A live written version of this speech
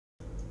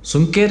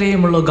सुंकेरी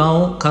म्हणलो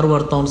गांव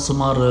कारवार तावन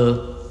सुमार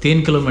 3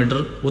 किलोमीटर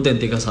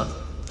उदेंतीक आसा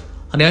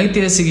आनी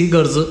ऐतिहासीक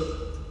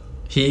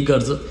ही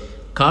इगर्ज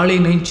काळी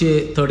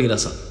न्हंयचे तडीर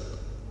आसा.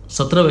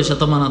 17व्या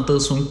शतमानांत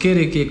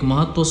सुंकेरीक एक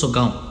म्हत्वाचो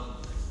गांव,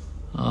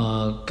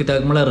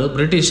 कित्याक म्हळ्यार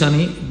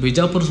ब्रिटिशांनी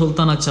बिजापूर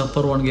सुलतानाच्या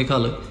परवानगी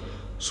खाल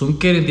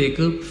सुंकेरींत एक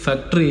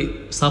फॅक्टरी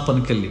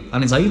स्थापन केल्ली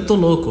आनी जायतो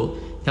लोक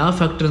ह्या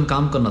फॅक्टरीन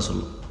काम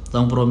करनासलो.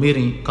 जावं पुरो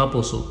मिरी,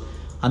 कापूस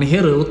आनी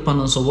हेर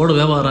उत्पन्नाचो व्हड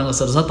वेव्हार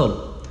हांगासर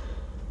जातालो.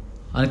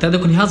 आनी त्या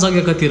देखून ह्या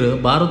जागे खातीर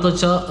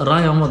भारताच्या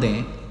राया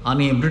मदें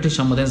आनी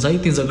ब्रिटिशां मदें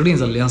जायतीं झगडीं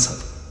जाल्लीं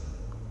आसात.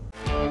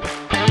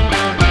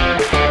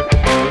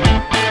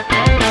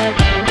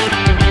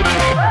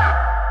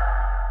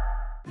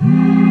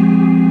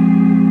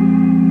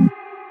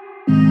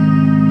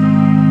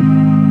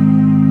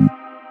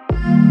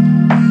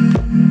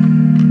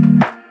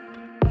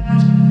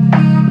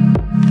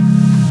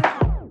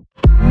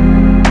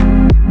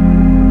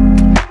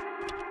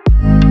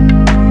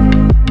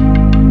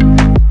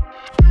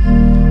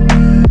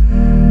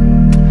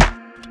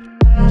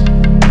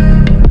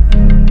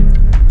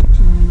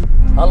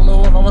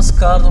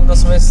 नमस्कार, तुमकां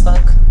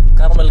समेस्तांक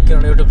कार्मेल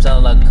किरण यूट्यूब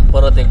चॅनलाक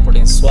परत एक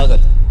फावटी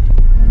स्वागत.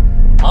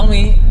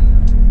 आमी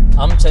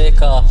आमच्या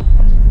एका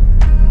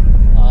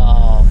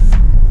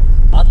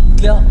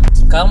आदल्या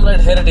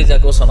कार्मेलाइट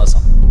हेरिटेजाक वचून आसा.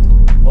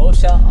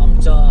 भोवशा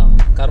आमच्या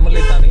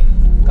कार्मेलितांनी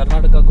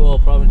कर्नाटका गोवा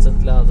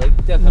प्रॉविन्सांतल्या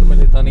जायत्या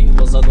कार्मेलितांनी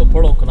हो जागो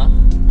पळोवंक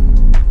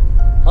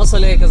ना.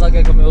 असले एका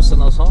जाग्याक आमी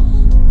वचून आसा.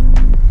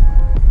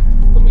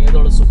 तुमी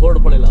येदोळसो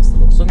बोर्ड पळयलो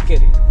आसतलो,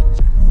 सुंकेरी.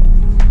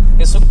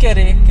 हे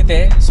सुंकेरी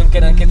कितें,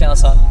 सुंकेऱ्यान कितें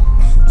आसा,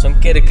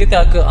 सुंकेरी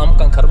कित्याक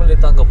आमकां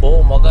कार्मेलितांक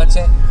भोव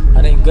मोगाचें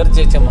आनी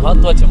गरजेचें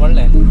म्हत्वाचें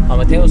म्हणलें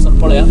आमी थंय वचून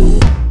पळोवया.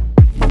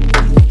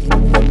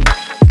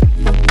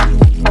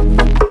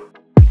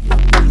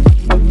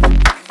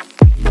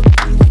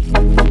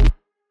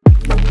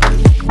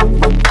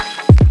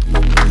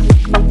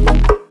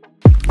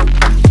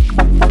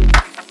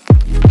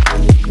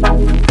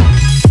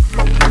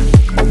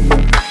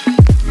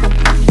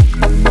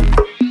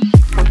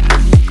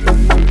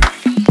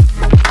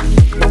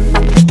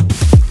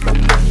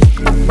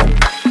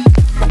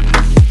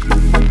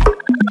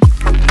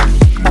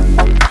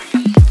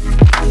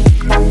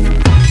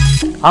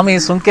 आमी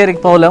सुंकेरीक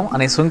पावल्या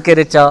आनी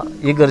सुंकेरीच्या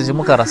इगर्जे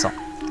मुखार आसा.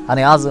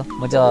 आनी आज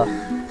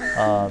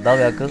म्हज्या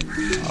दाव्याक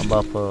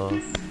बाप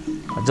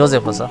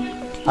जोसेफ आसा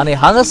आनी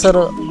हांगासर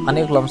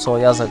आनी एकलो आमचो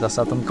याजक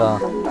आसा. तुमकां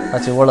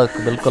ताची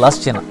वळख बिलकुल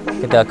आसची ना,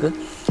 कित्याक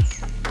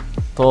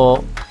तो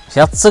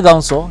ह्याच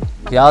गांवचो,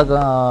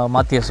 ह्या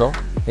मातयेचो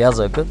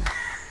याजक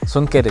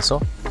सुंकेरीचो,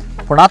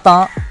 पूण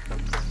आतां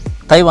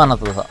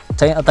तैवानांत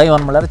आसा.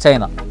 तैवान म्हळ्यार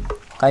चायना.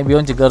 कांय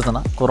भिवची गरज ना,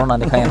 कोरोना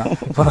आनी कांय ना,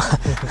 पूण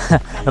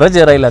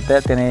रजेर आयल्या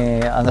तेणे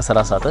हांगासर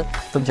आसात.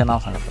 तुमचें नांव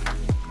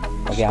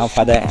सांगात. ओके, हांव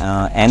फादर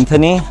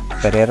एंथनी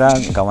पेरेरा,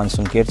 गांवांत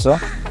सुंकेरचो.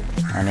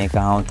 आनीक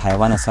हांव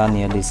थायवान आसा,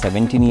 नियरली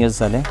 17 years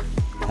जाले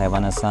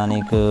थायवान आसा.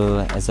 आनीक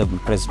as a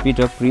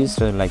presbyter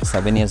priest like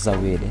 7 years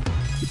जावं येयले.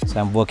 So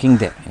I am working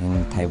there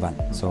in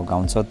थायवान. So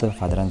गांवचोच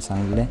फादरान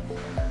सांगलें.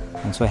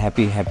 I so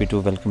happy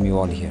to welcome you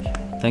all here.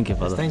 Thank you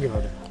father.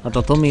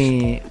 आतां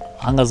तुमी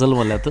हांगा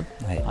जल्मल्यात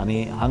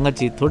आनी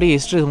हांगाची थोडी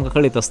हिस्ट्री तुमकां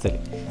कळीत आसतली.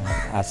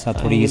 आसा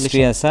थोडी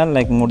हिस्ट्री आसा,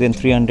 लायक more than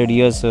 300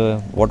 years.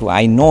 What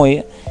I know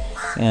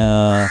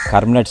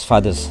Carmelites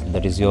fathers,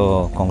 that is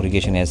your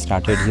congregation has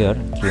started here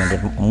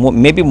 300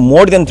 maybe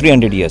more than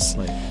 300 years.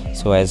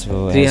 So as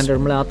 300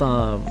 म्हळ्यार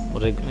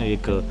आतां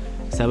एक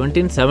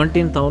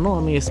 17 तावन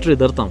आमी हिस्ट्री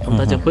धरता, पूण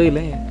ताचे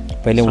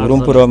पयले उरून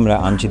पुरो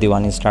आमची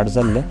दिवानी स्टार्ट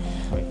जाल्ले.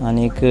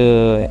 आनीक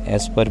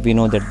as per we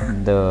know that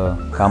the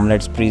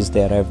Carmelites priest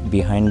they are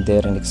behind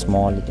देर आनी एक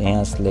स्मॉल हें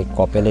आसलें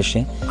कॉपेल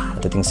अशें,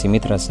 आतां थिंग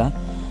सिमित्र आसा.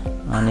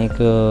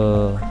 आनीक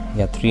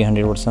ह्या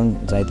 300 वर्सान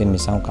जायते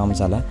मिसांव काम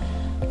जालां.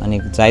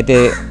 आनीक जायते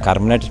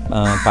कार्मेलाइट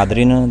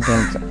पाद्रीन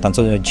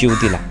तांचो जीव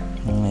दिला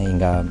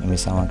हिंगा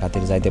मिसांवा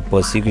खातीर. जायते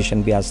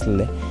पर्सिक्युशन बी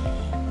आसलें.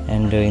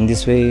 And in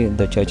this way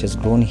the church has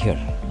grown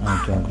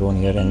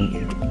here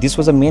and these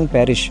was a main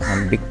parish,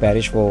 big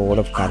parish for all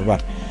of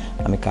Karwar.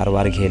 आमी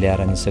कारवार घेयल्यार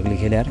आनी सगळी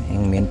घेयल्यार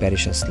हिंग मेन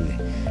पॅरीश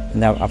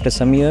आसलें. After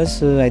some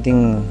years I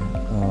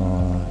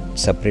think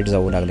separate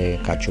जावूं लागले.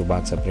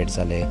 काचूबाग सेपरेट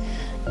जाले,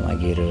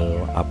 मागीर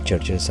आप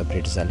चर्चीस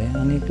सेपरेट जाले.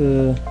 आनीक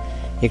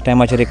एक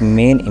टायमाचेर एक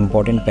मेन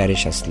इम्पॉर्टंट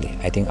पॅरीश आसली,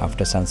 I think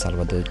after San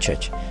Salvador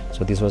church.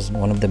 So this was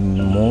one of the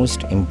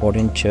most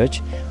important church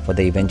for the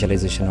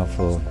इव्हेंजलायझेशन of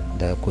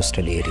the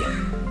coastal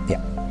area.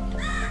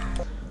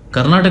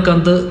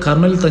 कर्नाटकांत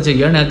कार्मेलितांच्या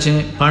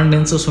येण्याचें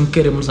पांडेंचो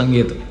सुंकेरी म्हूण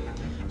सांगयत.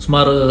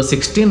 सुमार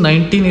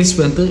 1619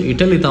 इसव्यांत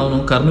इटलींतावन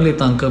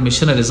कार्मेलितांक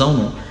मिशनरी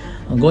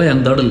जावन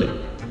गोंयांत धाडले.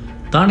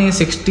 तांणी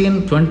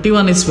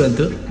 1621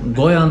 इसव्यांत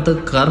गोंयांत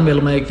कार्मेल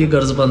मायेक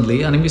इगर्ज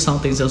बांदली आनी मिसांव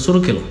थंयसर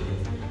सुरू केलो.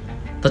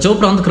 ताचे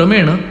उपरांत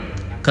क्रमेण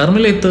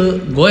कार्मेलीत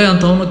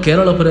गोंयांत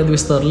केरळ पर्यंत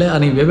विस्तारले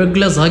आनी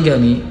वेगवेगळ्या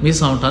जाग्यांनी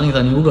मिसांव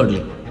तांणी उगडले.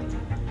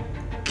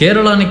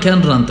 केरळ आनी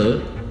कॅनरांत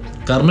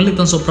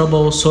कार्मेलितांचो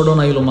प्रभाव सोडून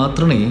आयलो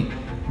मात्र न्ही,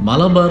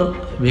 मालाबार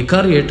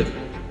विकारिएट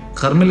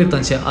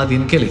कार्मेलितांचे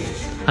आधीन केले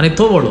आनी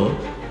तो वळो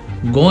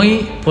गोंय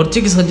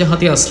पोर्चुगीसांच्या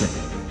हाती आसलें.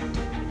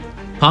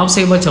 पाप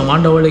साहेबाच्या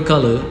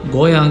मांडावळीकाल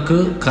गोंयांक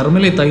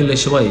कार्मेलीत आयिल्ले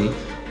शिवाय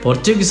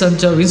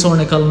पोर्चुगीसांच्या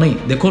विंसवणेकाल न्हय.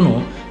 देखून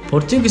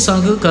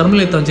पोर्चुगीसांक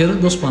कार्मेलितांचेर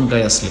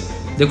दुस्मानकाय आसली.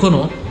 देखून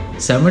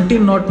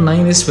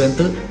 1709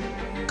 इसवेंत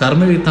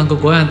कार्मेलितांक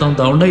गोंयांत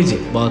धांवडायचे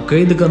वा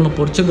कैद करून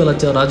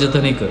पोर्चुगलाच्या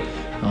राजधानीक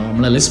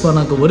म्हळ्यार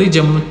लिस्बनाक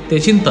व्हरीचे म्हूण ते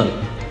चिंताले.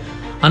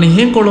 आनी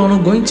हें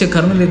कळोवन गोंयचे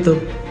कार्मेलीत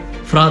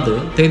फ्राद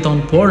ते तावन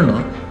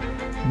पळोवन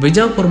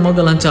बिजापूर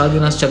मोगलांच्या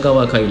आदिनासच्या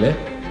गांवाक आयले.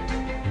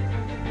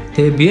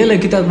 ते भियेले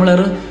कित्याक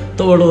म्हळ्यार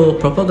तो व्हडलो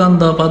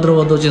प्रोपगंदा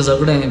पाद्रवादाचें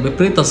झगडें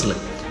विपरीत आसलें.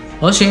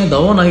 अशें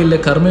धांवून आयिल्ले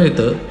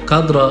कार्मेलीत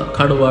काद्रा,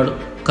 खाडवाड,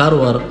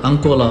 कारवार,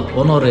 अंकोला,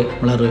 ओनोरे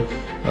म्हळ्यार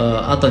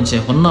आतांचे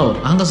होन्नावर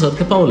हांगासर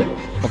ते पावले.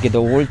 Okay, the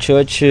old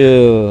church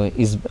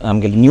is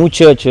आमगेली न्यू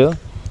चर्च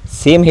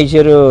सेम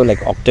हेजेर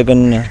लायक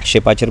ऑक्टेगन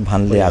शेपाचेर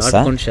बांदले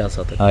आसा.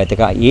 हय,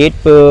 तेका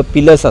 8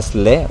 पिलर्स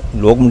आसले.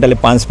 लोक म्हणटाले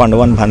 5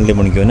 पांडवान बांदले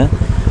म्हूण घेवन,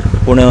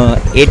 पूण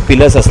 8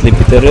 पिलर्स आसले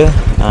भितर.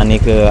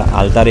 आनीक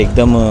आल्तार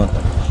एकदम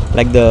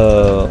लायक the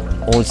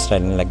old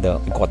style, like the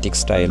Gothic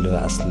style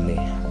आसले.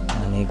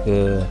 आनीक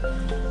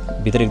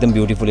भितर एकदम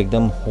ब्युटिफूल,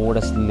 एकदम व्हड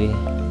आसली.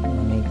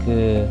 आनीक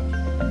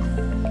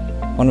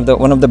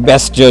one of the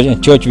best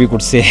church we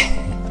could say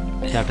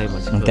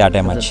त्या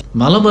टायमाची.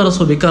 मालाबार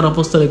असो विकार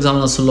अपोस्तलीक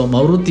जावन आसलो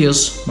मावृतियस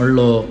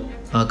म्हणलो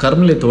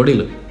कार्मेलीत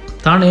वडील.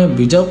 ताणें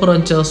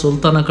बिजापुरांच्या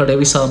सुलताना कडेन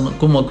विचारन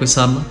कुमक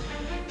विचारन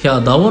ह्या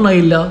धांवून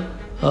आयिल्ल्या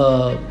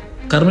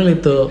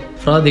कार्मेलीत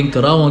फ्रादींक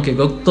रावंक एक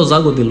वक्तो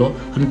जागो दिलो.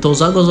 आनी तो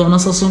जागो जावन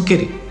आसा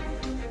सुंकेरी.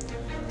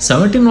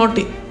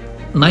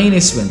 1709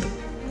 इसवेंत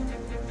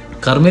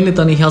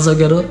कार्मेलितांनी ह्या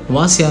जाग्यार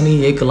वास्यांनी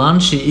एक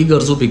ल्हानशी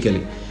इगर्ज उबी केली.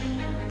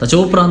 ताचे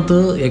उपरांत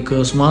एक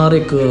सुमार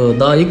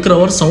 10-11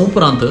 वर्सां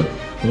उपरांत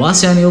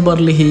वास्यांनी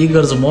उबारली ही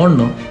इगर्ज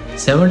मोडून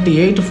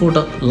 78 फूट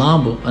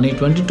लांब आनी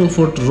 22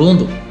 फूट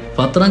रुंद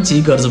फातरांची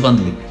इगर्ज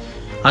बांदली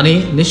आनी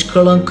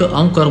निश्कळंक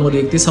आंवकार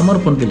ती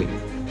समर्पण दिली.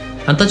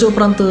 आनी ताचे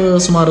उपरांत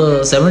सुमार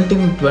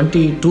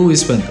 1722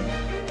 इसवेंत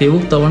ती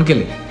उक्तावण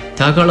केली.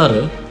 त्या काळार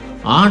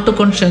 8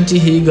 कोणशांची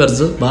ही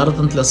इगर्ज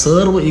भारतांतल्या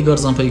सर्व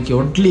इगर्जां पैकी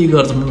व्हडली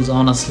इगर्ज म्हणून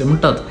जावन आसली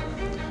म्हणटात.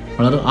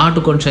 म्हळ्यार 8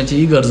 कोणशांची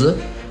इगर्ज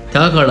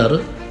त्या काळार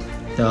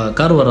त्या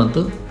कारवारांत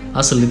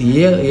आसली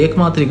ती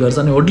एकमात्र इगर्ज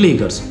आनी व्हडली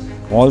इगर्ज.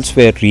 वॉल्स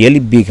वेर रियली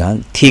बीग,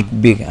 थीक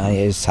बीग,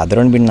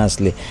 सादारण बीन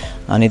नासले.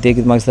 आनी ते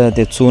कितें म्हाका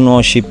ते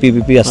चुनो शिप्पी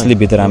बिप्पी आसली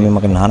भितर. आमी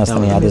म्हाका ल्हान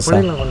आसतना याद आसा.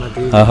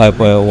 हय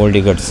पळय ओल्ड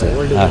इगर्ज.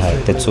 हय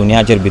ते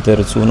चुन्याचेर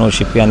भितर चुनो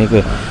शिप्पी आनीक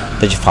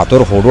तेजे फातर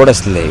व्हड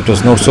आसले. It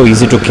was not so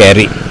easy to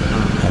carry.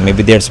 May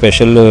be that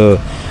special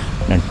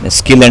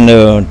skill and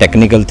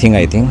technical thing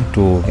I think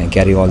to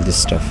carry all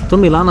these stuff.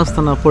 तुमी ल्हान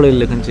आसतना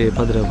पळयल्ले खंयचे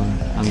father?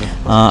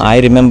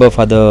 I remember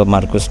father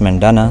Marcus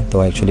मेंडाना.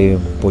 तो एक्चुअली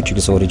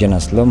पोर्चुगीज ओरिजीन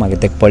आसलो. मागीर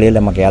तेका पळयलें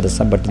म्हाका याद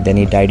आसा. But then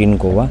he died in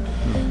Goa.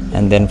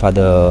 End then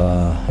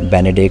father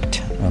Benedict,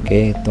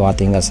 okay, तो आय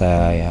थिंक आसा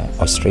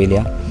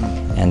Australia.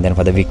 End then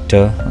father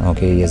Victor,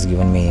 okay, he has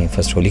given me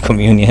first holy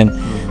communion.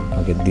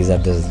 Okay, these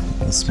R the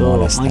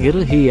small. मागीर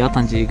ही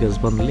आतांची इगर्ज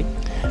बांदली.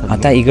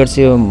 आतां इगर्ज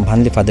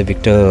बांदली father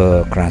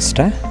Victor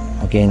Crasta.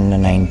 Okay, in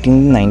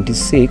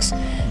 1996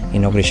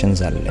 inauguration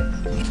जाल्लें.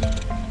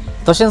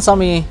 तशेंच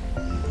आमी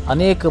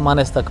अनेक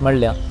मानेस्ताक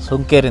मेळ्ळ्या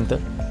सुंकेरींत.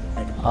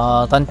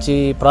 तांची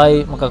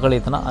प्राय म्हाका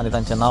कळयत ना आनी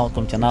तांचें नांव,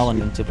 तुमचें नांव आनी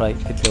तांची प्राय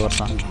कितले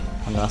वर्सां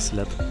हांगा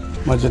आसल्यात?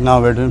 म्हजें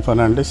नांव एडविन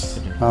फर्नांडीस.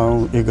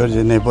 हांव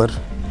इगर्जे नेबर,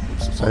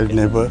 सायड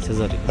नेबर.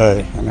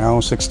 हय, आनी हांव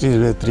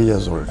 63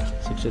 इयर्स ओल्ड.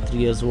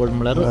 63 इयर्स ओल्ड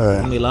म्हळ्यार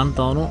तुमी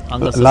ल्हानतावन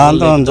हांगा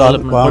ल्हान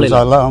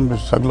जाला. आमी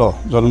सगलो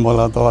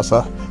जल्मला तो आसा,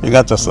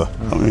 हिंगाच आसा,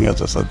 आमी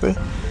हिंगाच आसा ते.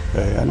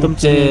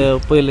 तुमचे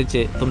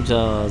पयलींचे तुमच्या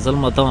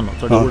जल्मातावन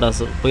थोडे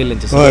उडास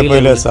पयलींचे? हय,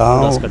 पयले आसा.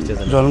 हांव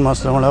जल्म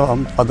आसलो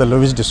म्हळ्यार फादर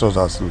लुईस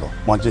डिसोजा आसलो.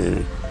 म्हाजे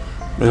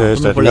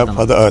स्टार्टिंगाक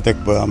फादर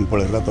तेका आमी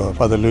पळयला तो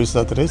फादर लुईस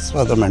जातरीच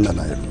फादर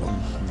मेंडाना आयिल्लो.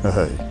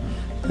 हय,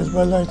 तेच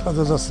बायलाय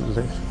फादर्स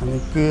आसले. आनी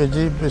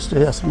हेजी बेस्ट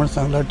हे आसा म्हण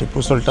सांगला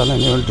टिपू सुलतानान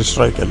येवन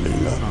डिस्ट्रॉय केल्ली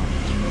हिंगा.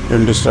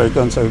 येवन डिस्ट्रॉय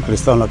करून सगळे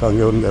क्रिस्तांव लोकांक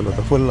घेवन गेलो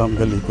तो. फूल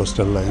आमगेली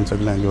कोस्टल लायन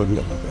सगळ्यांक घेवन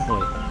गेलो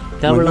तो.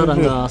 त्या वेळार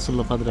हांगा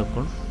आसलो फादर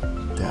कोण?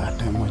 त्या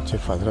टायमाचे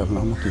फादर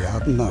नांव म्हाका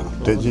याद ना.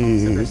 तेजी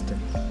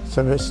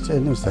सगळेचे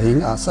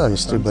हिंगा आसा,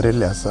 हिस्ट्री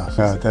बरयल्ली आसा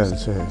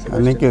तेचे.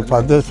 आनीक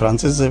फादर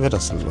फ्रांसीस झेवियर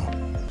आसलो.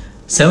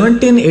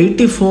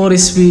 1784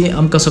 इसवी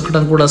आमकां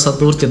सगळ्यांक उडास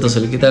दवरचें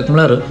आसलें. कित्याक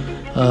म्हळ्यार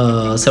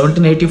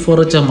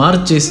 1784च्या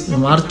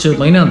मार्च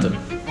म्हयन्यांत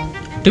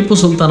टिपू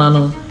सुलतानान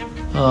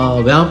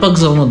व्यापक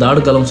जावन धाड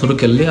घालूंक सुरू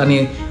केल्ली आनी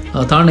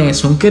ताणें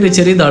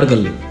सुंकेरीचेरय धाड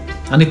घाल्ली.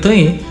 आनी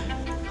थंय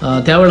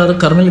त्या वेळार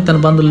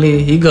कार्मेलितान बांदिल्ली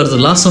ही इगर्ज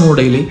लासन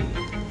उडयली.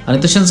 आनी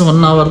तशेंच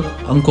होन्नावर,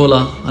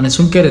 अंकोला आनी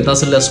सुंकेरीत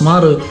आशिल्ल्या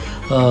सुमार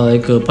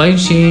एक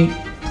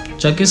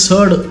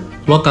 560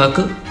 लोकांक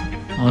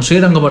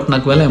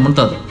श्रीरंगपटणाक व्हेलें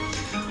म्हणटात.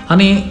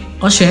 आनी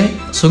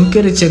अशें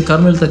सुंकेरीचें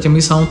कार्मेलिताचें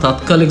मिसांव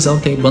तात्कालीक जावन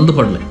थंय बंद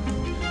पडलें.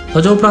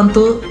 ताचे उपरांत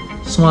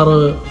सुमार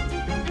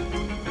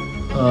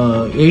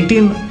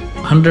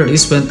 1800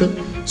 इसवेंत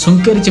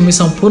सुंकेरीचें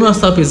मिसांव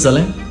पुनर्स्थापीत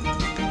जालें.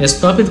 हें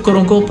स्थापीत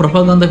करूंक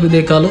प्रोपागंदा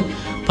पिदेकाल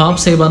पाप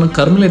साहेबान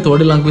कार्मेलीत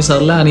वडिलांक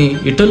विचारलें आनी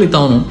इटली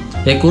तावन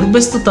एक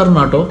उर्बेस्त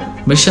तरणाटो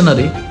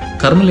मिशनरी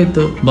कार्मेलित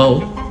भाव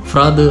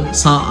फ्राद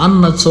सा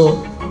अन्नाचो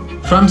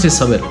फ्रांसीस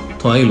सावेर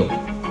तो आयलो.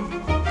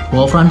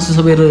 हो फ्रांसीस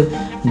सावेर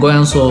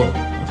गोंयांचो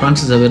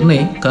फ्रांसीस सावेर न्ही,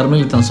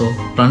 कार्मेलितांचो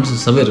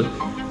फ्रांसीस सावेर.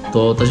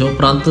 तो ताचे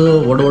उपरांत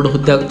व्हड व्हड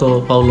हुद्द्याक तो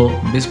पावलो,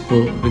 बिस्प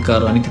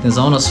विकार आनी कितें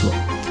जावन आसलो.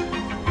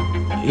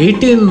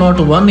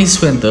 1801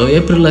 इसवेंत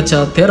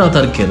एप्रिलाच्या 13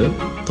 तारखेर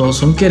तो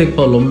सुंकेरीक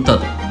पावलो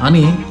म्हणटात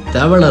आनी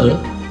त्या वेळार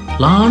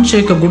ल्हानशे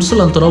एका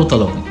गुडसलांत तो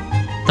रावतालो.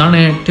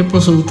 ताणें टिपू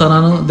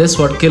सुलतानान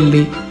देसवाट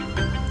केल्ली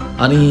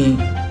आनी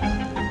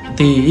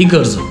ती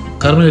इगर्ज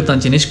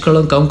कार्मेलितांची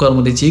निश्कळंक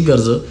कामकारमदीची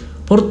इगर्ज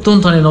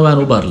परतून ताणें नव्यान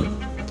उबारली.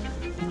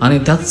 आनी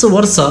त्याच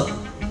वर्सा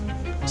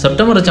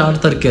सप्टेंबराच्या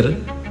 8 तारखेर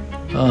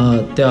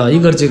त्या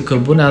इगर्जेक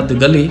बुन्याद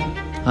घाली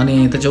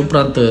आनी ताचे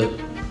उपरांत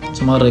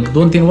सुमार एक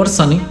 2-3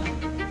 वर्सांनी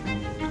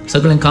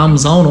सगळें काम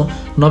जावन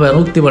नव्यान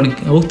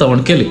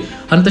उक्तावण केली.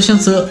 आनी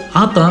तशेंच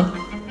आतां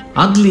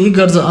आदली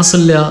इगर्ज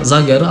आसल्या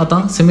जाग्यार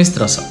आतां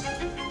सेमिस्त्र आसा.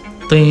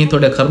 थंय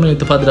थोड्या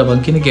कार्मेलित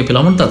फादराबांक कितें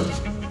केपिलां म्हणटात.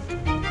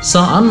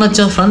 सा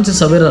अन्नाच्या फ्रांसीस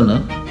सावेरान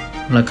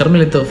म्हळ्यार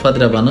कार्मेलित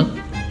फादराबान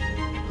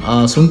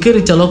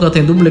सुंकेरीच्या लोकां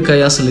थंय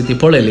दुबळीकाय आसली ती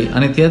पळयली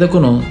आनी ते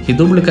देखून ही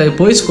दुबळीकाय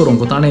पयस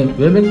करूंक ताणें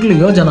वेगवेगळी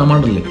योजना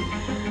मांडली.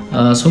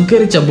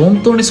 सुंकेरीच्या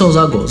भोंवतणीचो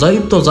जागो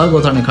जायतो जागो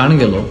ताणें खाण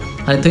गेलो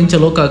आनी थंयच्या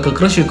लोकांक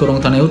कृशी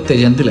करूंक ताणें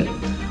उत्तेजन दिलें.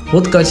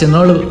 उदकाचे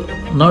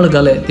नळ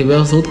घाले, ती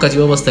उदकाची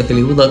वेवस्था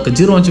केली, उदक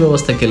जिरोवची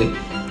वेवस्था केली,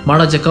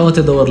 माडाचे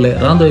कवथे दवरले,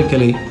 रांदोळी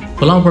केली,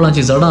 फुलां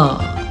फळांची झाडां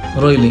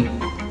रोयलीं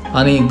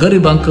आनी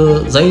गरिबांक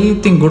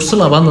जायतीं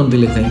गुडसलां बांदून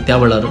दिलीं थंय त्या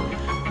वेळार.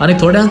 आनी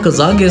थोड्यांक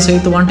जागे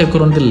सयत वांटे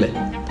करून दिल्ले.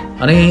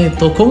 आनी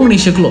तो कोंकणी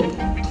शिकलो.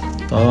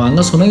 तो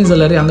हांगा सुनय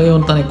जाल्यार हांगा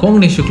येवन ताणें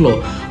कोंकणी शिकलो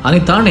आनी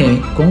ताणें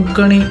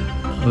कोंकणी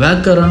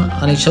व्याकरण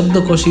आनी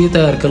शब्दकोशय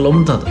तयार केलो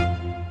म्हणटात.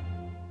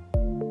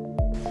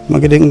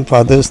 मागीर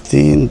फादर्स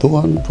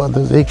दोन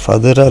फादर्स, एक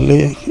फादर आले,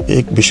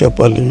 एक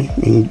बिशप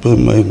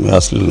आले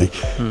आसले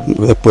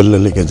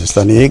पडलेले केजीस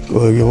आनी एक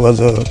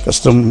वॉज अ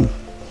कस्टम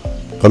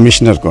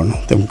कमिशनर कोण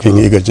तेमकां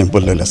इगर्जेन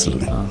पडलेले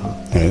आसले.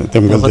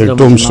 तेमकां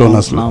टोम स्टोन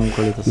आसले,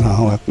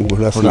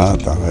 नांव आसना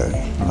आतां.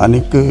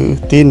 आनीक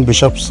 3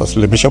 बिशप्स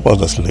आसले, बिशप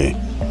हावज आसले.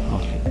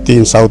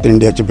 3 सावथ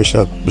इंडियाचे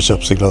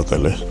बिशप्स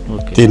रावताले.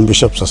 3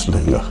 बिशप्स आसले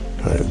हिंगा.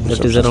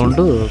 That is around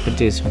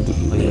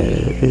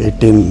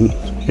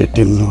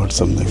 18 or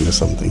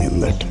something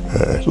in that.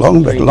 Long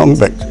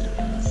back,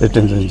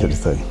 18th century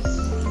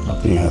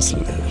thing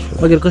आसले.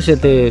 मागीर कशें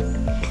ते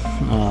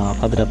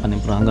फादरापानी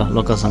हांगा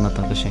लोकां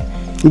सांगता कशें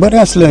बरें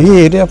आसलें. ही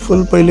एरिया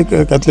फूल पयलीं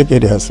कॅथलीक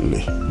एरिया आसली,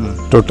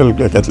 टोटल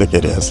कॅथलीक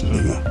एरिया आसली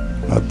हिंगा.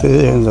 आतां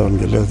हें जावन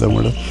गेलें आतां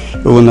म्हणून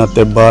इवन आतां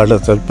ते बार्ड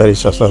आसा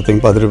पॅरीश आसा थिंग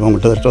पाद्रीबाग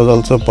म्हणटा that was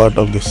also part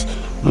of these.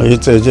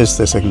 It's edges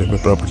ते सगळे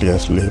प्रॉपर्टी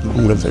आसली,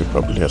 मंगलची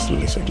प्रॉपर्टी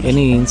आसली सगळी.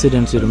 एनी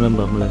इन्सिडेंट्स यू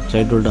रिमेंबर म्हळ्यार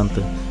चायल्डहुडांत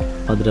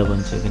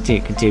फादराबांचे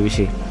खंयचे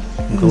विशय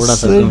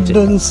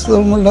इन्सिडंट्स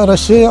म्हणल्यार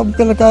अशें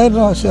आमगेलें कांय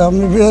ना. अशें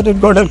आमी वेरी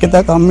गॉडेल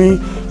कित्याक आमी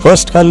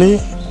फर्स्ट खाली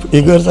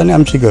इगर्ज आनी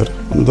आमचें घर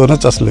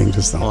दोनच आसलें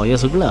क्रिस्तांव. हें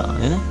सगळें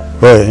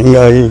हय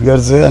हिंगा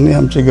इगर्ज आनी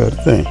आमचें घर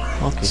थंय.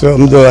 सो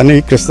आमचो आनी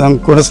क्रिस्तांव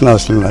कोणूच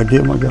नासलें.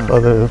 मागीर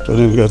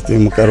फादर घर ती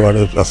मुखार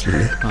वाडत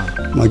आसलेली.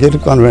 मागीर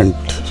कॉन्वेंट.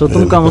 सो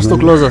तुमकां मस्त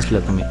क्लोज आसले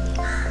तुमी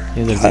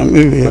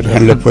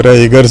आमी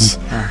पुराय इगर्ज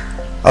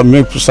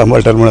आमी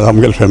सांबाळटाले म्हणून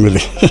आमगेली फॅमिली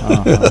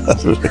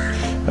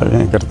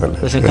हें करताले.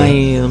 तशें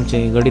कांय तुमचे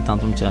घडितां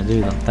तुमच्या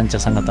जिवितांत तांच्या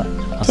सांगता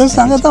ते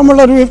सांगता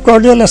म्हणल्यार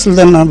कॉर्डियल आसलें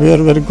तेन्ना.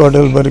 वेरी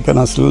कॉर्डियल बरें करून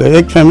आसलें.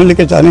 एक फॅमिली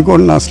खंयचे आनी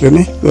कोण नासले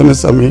न्ही.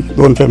 दोनच आमी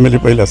 2 फॅमिली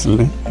पयलीं आसले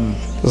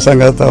न्ही.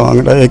 सांगता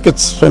वांगडा एकच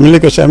फॅमिली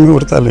कशें आमी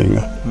उरताले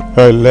हिंगा.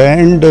 हय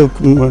लँड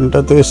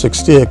म्हणटा ते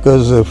 60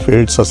 acres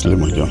फिल्ड्स आसले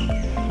म्हज्यो.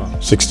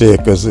 60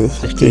 acres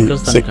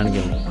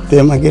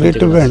ते मागीर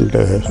इट वेंट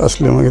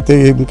असले. मागीर ते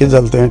कितें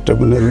जालें तें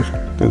ट्रिब्युनल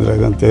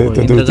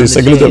ते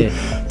सगळे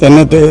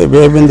तेन्ना ते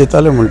वे बीन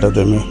दिताले म्हणटा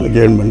तेमी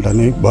गेण म्हणटा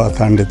न्ही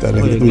खाण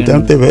दिताले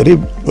ते वेरी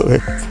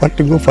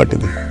फाटी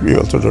वी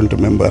ऑल्सो डोंट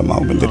रिमेंबर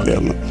हांव बीन दिले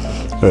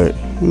हय.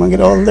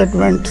 मागीर ऑल दॅट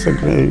वेंट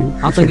सगळे.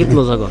 आतां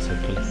कितलो जागो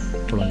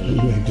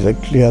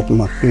एक्झॅक्टली आतां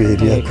म्हाका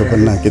एरिया खबर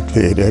ना कितले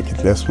एरिया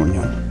कितले आसा म्हणून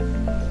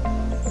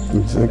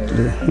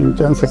एक्झॅक्टली.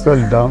 हिंच्यान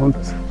सकयल डावन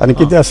आनी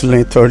कितें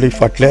आसलें थोडी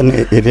फाटल्यान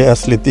एरिया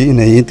आसली ती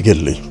न्हंयेंत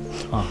गेल्ली.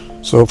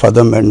 So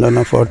father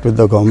मेंडना fought with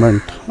the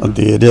government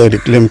ती एरिया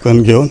रिक्लेम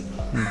करून घेवन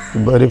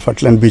बरी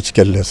फाटल्यान बीच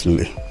केल्ली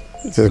आसली.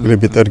 सगळे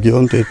भितर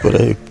घेवन ती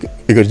पुराय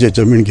इकडची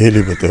जमीन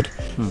घेयली भितर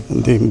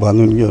ती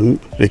बांदून घेवन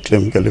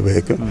रिक्लेम केली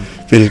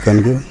फील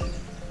करून घेवन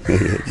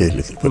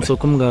येयली.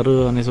 कुमगार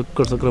आनी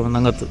सगळे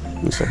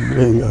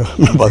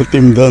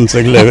बाल्तीम दन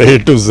सगळे A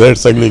to Z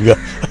सगळे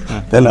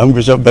तेन्ना आमकां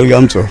बिशप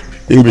बेलगामचो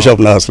हिंग बिशप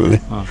ना आसलें.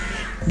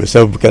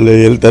 बिशप केन्ना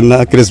येयले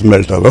तेन्ना क्रिस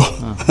मेळटालो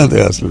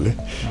ते आसले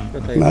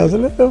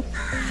नाजाल्यार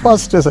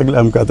फास्ट सगळें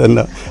आमकां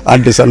तेन्ना 8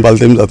 दिसान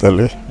बाल्तीम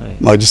जाताले.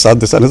 म्हाजे 7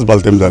 दिसांनीच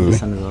बाल्तीम जाल्लें.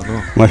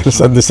 मागीर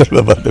 7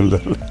 दिसांनी बाल्तीम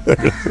जाल्लें.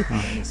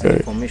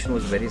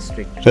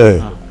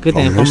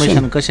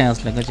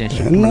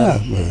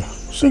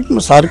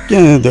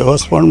 सारकें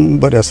देवस्थान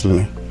बरें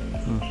आसलें.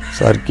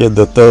 सारकें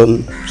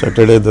दतन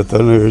सॅटर्डे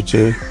दतन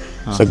येवचें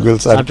सगळें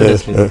सारकें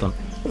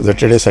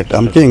सॅटर्डे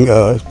आमकां हिंगा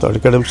थोडे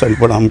कडेन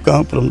पण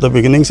आमकां फ्रॉम द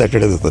बिगिनींग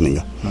सॅटर्डे जाता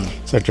हिंगा.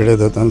 सॅटर्डे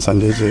जाता आनी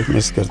सांजेचे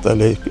मीस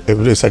करताले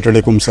एवरी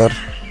सॅटर्डे कुमसार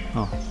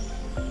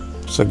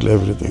सगळे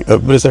एवरीथींग.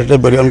 एवरी सॅटर्डे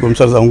बरी आनी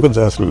कुमसार जावंकूच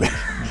जाय आसले.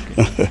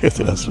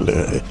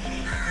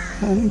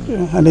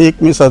 आनी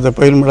एक मीस आतां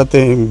पयलीं म्हळ्यार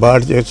तें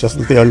बाड जे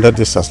आसलें तें अंडर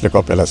दीस आसलें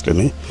कॉपेल आसलें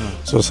न्ही.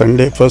 So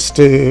Sunday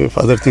first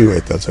father thing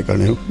वयता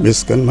सकाळीं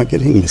मीस करून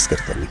मागीर हिंग मीस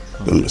करतालीं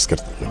 2 मीस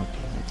करतालीं.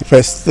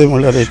 फेस्त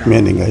म्हळ्यार एक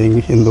मेन हिंगा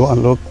हिंदुआं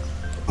लोक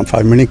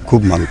सायबिणीक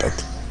खूब मानतात.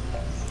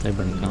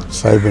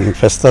 सायबिणी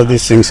फेस्ता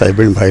दीस हिंग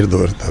सायबीण भायर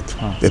दवरतात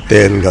ते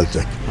तेल घालचे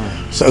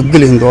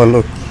सगळे हिंदुआं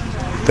लोक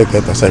ते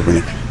घेता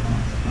सायबिणीक.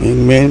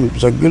 हिंग मेन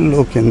सगळे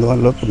लोक हिंदुआं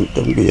लोक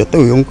येता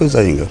येवंकूच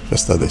जाय हिंगा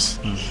फेस्ता दीस.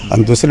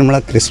 आनी दुसरें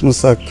म्हळ्यार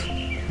क्रिसमसाक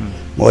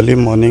early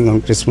morning on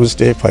Christmas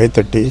day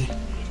 5:30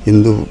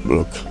 Hindu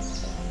लोक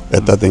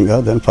येतात हिंगा.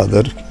 देन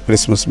फादर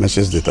क्रिसमस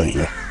मॅसेज दिता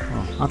हिंगा.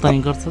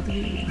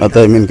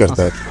 आतां मीन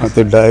करतात.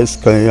 आतां डायस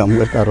खंय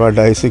आमगे कारवार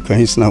डायस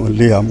खंयच ना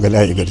ओन्ली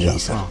आमगेल्या इगर्जे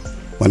आसा.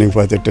 मॉर्निंग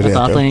 5:30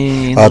 येता.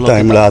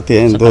 आतां म्हळ्यार आतां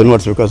हें 2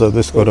 वर्स बिकॉज ऑफ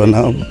दीस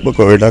कोरोना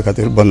कोविडा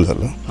खातीर बंद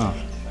जालो.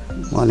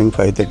 मॉर्निंग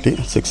 5:30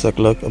 6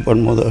 o'clock पण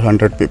मोर दॅन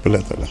 100 पीपल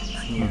येताले.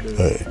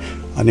 हय.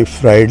 आनी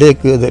फ्रायडेक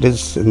देर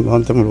इज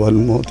वन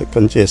मोर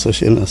खंयचें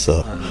एसोसिएशन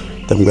आसा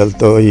तेमगेलो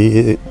तो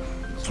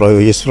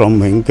he is from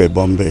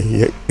Bombay.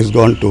 He is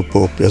gone to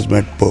Pope. He has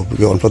met Pope.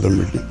 Gone for the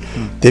meeting.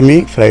 तेमी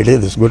फ्रायडे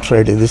दीस गुड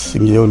फ्रायडे दीस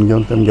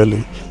घेवन तेमगेले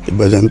ते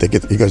भजन ते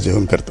इगर्जे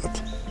जेवण करतात.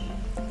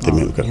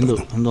 तेमी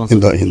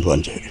करतात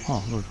हिंदुआंचे.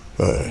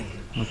 हय.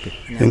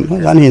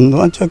 आनी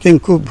हिंदुआंच्या किंग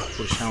खूब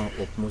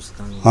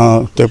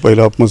ते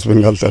पयले अपमूस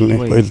बीन घालताले.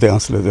 पयले ते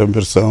आसले ते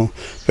मिरसांव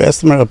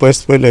फेस्त म्हळ्यार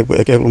पयले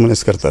एक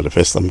मनीस करताले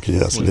फेस्त आमचे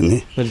जे आसले न्ही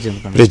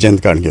प्रेजेंत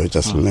काण घेवचे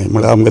आसले न्ही.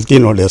 म्हळ्यार आमगे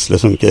 3 व्हडे आसले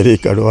सुंकेरी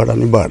कडवाड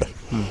आनी बाड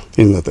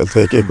 3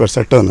 जाताले. एक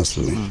वर्सा टर्न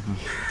आसले न्ही.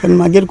 आनी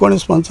मागीर कोणी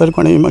स्पॉन्सर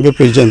कोणी मागीर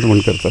प्रेजेंत म्हूण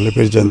करताले.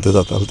 प्रेजेंत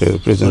जाताले ते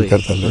प्रेजेंत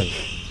करताले.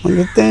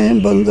 मागीर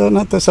तें बंद जावन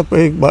आतां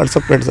सपरेट बाड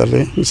सपरेट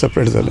जालें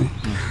सपरेट जालें.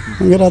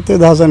 मागीर आतां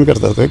 10 जाण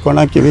करतात.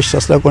 कोणाक विश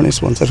आसल्यार कोणी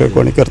स्पॉन्सर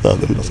कोणी करता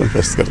हातून पासून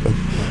फेस्त करतात.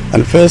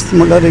 आनी फेस्त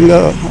म्हळ्यार हिंगा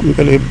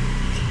आमगेली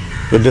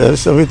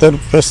भितर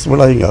फेस्त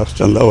म्हळ्यार हिंगा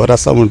चंदावर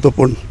आसा म्हूण तो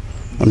पूण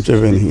आमचे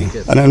वेन हिंगा.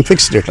 आनी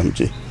फिक्स डेट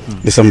आमची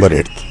डिसेंबर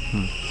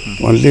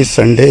 8th. ओन्ली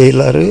संडे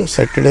येयल्यार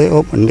सॅटर्डे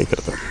ओ मंडे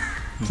करतात.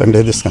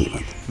 संडे दीस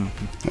करनात.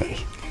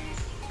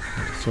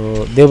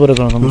 सो देव बरें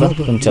करूं तुमकां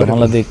तुमच्या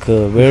मला एक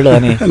वेळ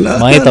आनी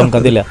माहिती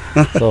आमकां दिल्या.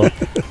 सो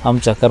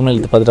आमच्या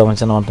कर्मेल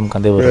पाद्रावांच्या नांवान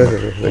तुमकां देव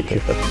बरें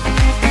करूं.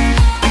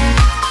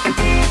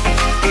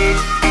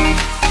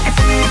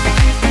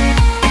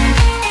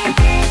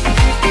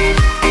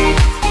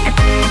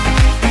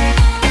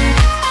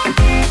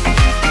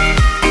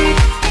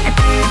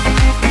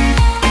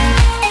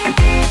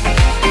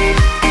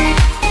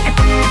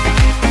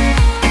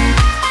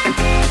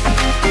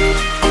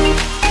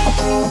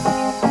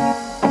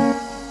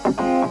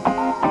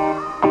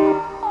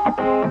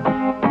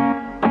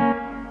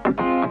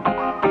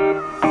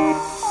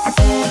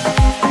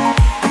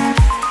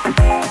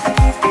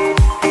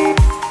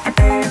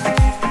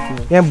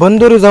 हें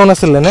बंदूर जावन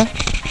आसलें न्ही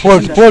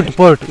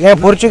पोर्ट हें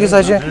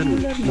पोर्चुगीसाचे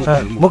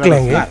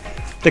मुकलेंगे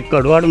ते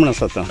कडवाड म्हूण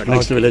आसा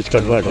नेक्स्ट विलेज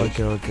कडवाड.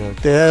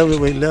 ते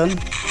वयल्यान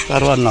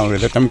कारवार नांव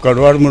येयलें. तेम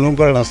कडवाड म्हणून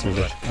कळनासलें.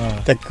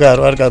 ते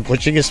कारवार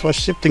पोर्चुगीज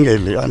फर्स्ट शिप थिंगा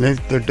येयली आनी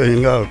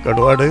हिंगा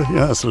कडवाड हें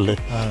आसलें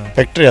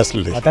फॅक्टरी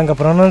आसली. तांकां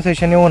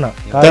प्रोनाउन्सिएशन येवना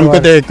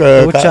तेमकां ते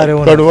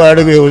कडवाड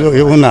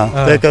येवना.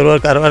 ते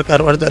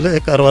कारवार जालें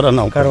कारवारा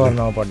नांव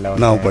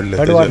पडलें.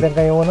 कडवाड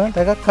तांकां येवना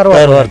ताका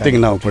कारवार थिंग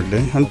नांव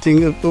पडलें. आनी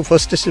थिंग तूं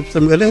फर्स्ट शिप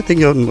तेमगेलें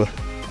थिंग येवन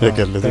हें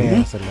केल्लें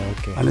तेमी.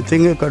 आनी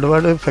थिंग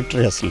कडवाड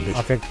फॅक्टरी आसली.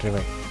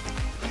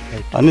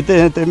 आनी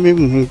तेमी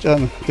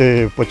हिंगच्यान ते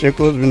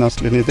पोचेकोज बीन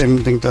आसले न्ही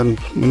तेमी थिंगच्यान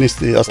मनीस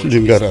ती आसली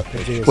घरा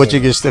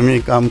पोर्चुगीज तेमी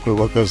काम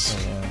वर्कर्स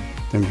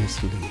तेमी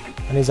आसली.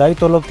 आनी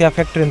जायतो लोक त्या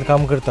फॅक्टरींत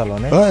काम करतालो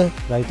न्ही. हय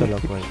जायतो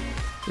लोक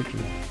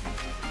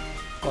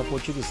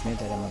पोर्चुगीज न्ही.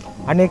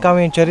 आनी एक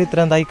हांवें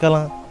चरित्रांत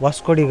आयकलां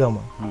वास्को डी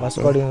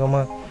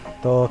गामा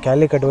तो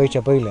कॅलिकट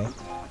वयच्या पयलें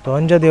तो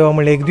अंजदेवा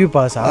म्हणल्यार एक द्वीप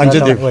आसा.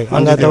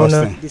 हांगा तावन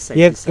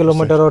 1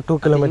 किलोमीटर or 2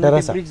 किलोमीटर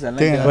आसा.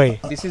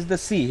 This is the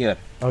sea here.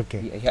 Okay.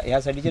 ह्या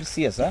सायडीचेर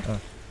सी आसा.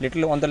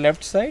 Little on the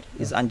left said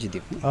is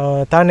अंजदेव.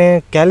 ताणें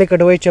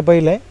कॅलिकट वयच्या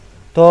पयलें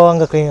तो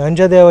हांगा खंय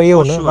अंजदेवा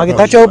येवन मागीर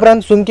ताच्या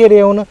उपरांत सुंकेर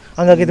येवन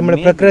हांगा कितें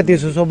म्हणल्यार प्रकृती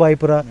सुशोबाय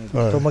पुरा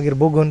तो मागीर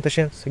बघून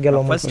तशेंच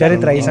गेलो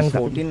चरित्र ही सांगता.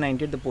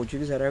 1490 द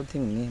पोर्चुगीज अरायव्ड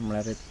थिंग न्ही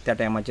म्हळ्यार त्या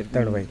टायमाचेर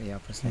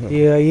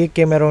he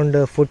came around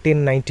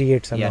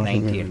 1498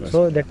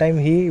 so that time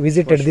he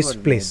visited this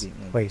place.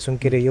 वय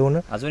सुंकेरी येवन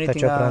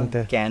ताच्या उपरांत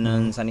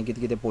कॅनन्स आनी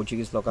कितें कितें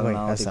पोर्चुगीज लोकांक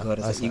नांव ते घर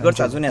आसा.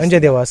 इगर्ज अजून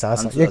अंजदेवा आसा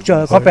एक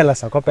कॉपेल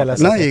आसा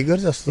ना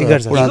इगर्ज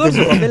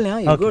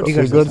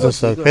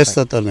आसा फेस्त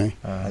जाता न्ही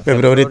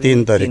फेब्रुवारी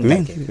 3 तारीख न्ही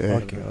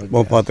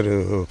मोपात्र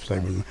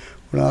सायबीण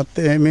पूण आतां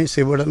ते आमी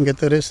सेबोर्डान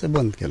घेतरेच ते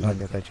बंद केला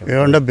हे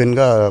अंडर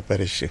बिनगा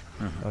पॅरिश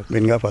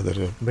बिनगा फादर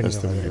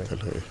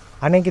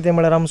आनी कितें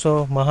म्हळ्यार आमचो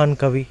महान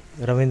कवी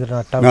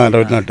रवींद्रनाथ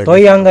रवींद्रनाथ टागोर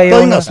तोय हांगा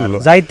येवन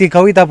जायती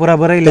कविता पुरा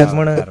बरयल्यात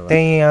म्हण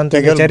तें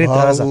आमचें चरित्र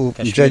आसा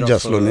जज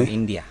आसलो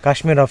न्ही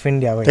काश्मीर ऑफ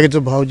इंडिया तेजो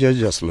भाव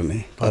जज आसलो न्ही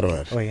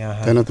कारवार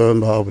तेन्ना तो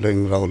भाव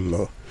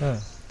रावल्लो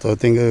तो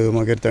थिंग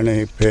मागीर ताणें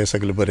हे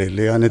सगळें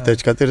बरयली आनी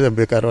तेजे खातीर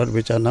कारवार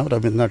बीचार नांव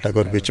रवींद्रनाथ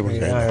टागोर बीच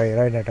म्हणून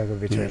रवींद्रनाथ टागोर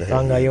बीच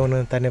हांगा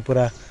येवन ताणें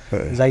पुरा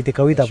जायती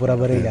कविता पुरा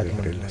बरयल्यात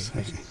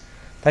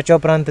ताच्या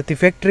उपरांत ती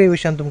फॅक्टरी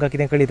विशयान तुमकां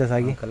कितें कळीत आसा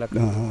की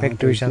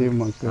फॅक्टरी विशयान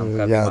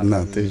म्हाका याद ना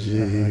तेजी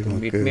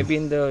maybe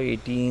in the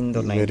 18th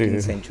or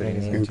 19th century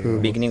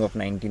beginning of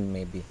 19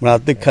 maybe पण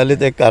आतां खाली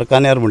ते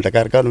कारखान्यार म्हणटा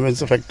कारखानो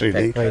मीन्स फॅक्टरी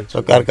न्ही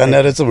सो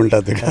कारखान्यारच म्हणटा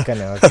ते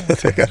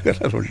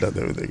कारखान्यार म्हणटा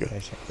ते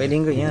पयलीं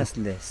हें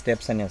आसलें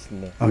स्टेप्स आनी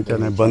आसले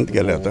आमच्यान बंद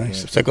केले आतां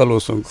सकल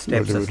वचूंक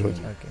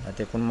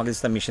ते पूण म्हाका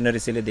दिसता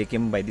मिशनरीज येयले दे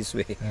came by this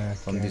way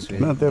from दीस वे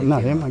ना ते ना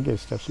हे मागीर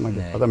स्टेप्स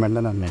मागीर आतां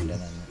मेळना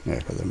हे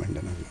आतां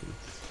मेळना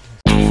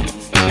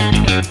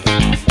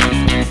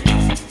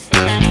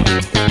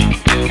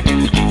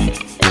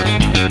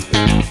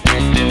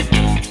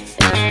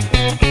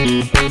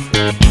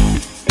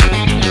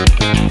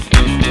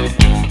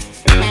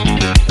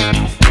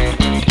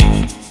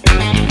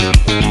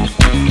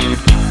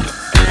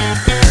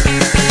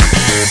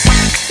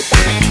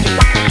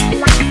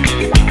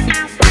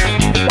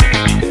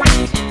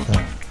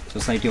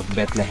Society of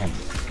Bethlehem.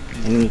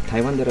 In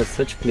Taiwan there are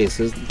such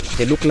places,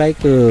 they look like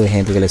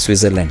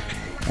Switzerland,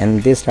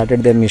 and they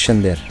started their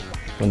mission there.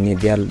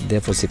 They are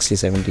there for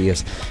 60-70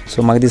 years.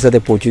 So Magdisa the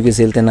Portuguese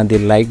they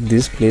liked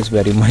this place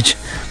very much.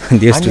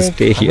 They used to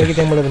stay here.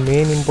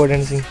 Main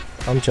important thing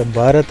आमच्या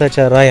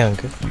भारताच्या रायांक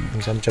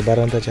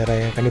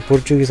आनी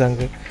पोर्चुगीजांक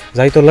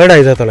जायतो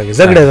लढाई जाता लागे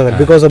झगडे जाता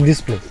because of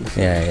these place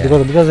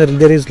because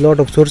there is lot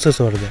of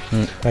sources over there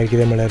मागीर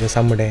कितें म्हळ्यार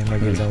सामडे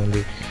मागीर जावन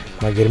दी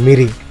मागीर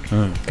मिरी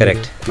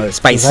correct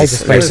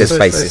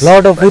spices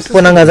lot of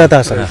उत्पन्न हांगा जाता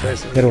आसा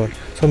बरोबर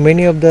so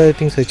many of the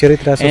things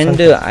charitra and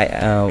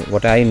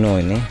what I know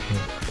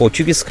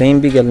Portuguese claim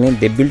big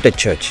they built a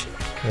church.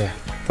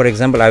 For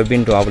example, I've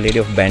been to Our Lady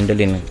of Bandel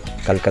in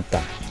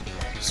Calcutta.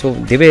 So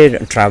they were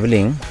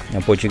traveling,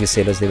 Portuguese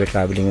sailors, they were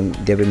traveling,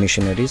 they were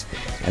missionaries,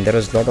 and there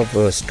was a lot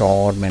of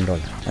storm and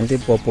all, and the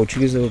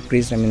Portuguese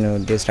priests,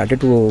 they started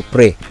to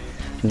pray.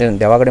 Then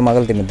devakade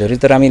magal there is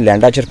the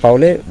landachar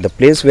paule, the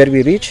place where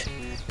we reach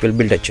will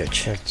build a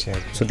church.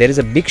 So there is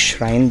a big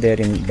shrine there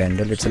in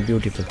Bandel. It's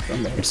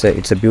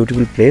a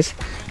beautiful place,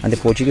 and the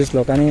Portuguese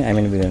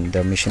lokani,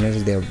 the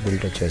missionaries, they have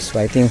built a church. So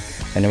I think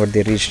whenever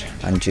they reached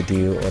Anchidi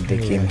or they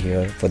came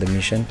here for the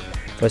mission,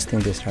 first thing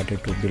they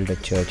started to build a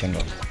church and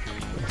all.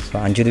 So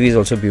Anchidi is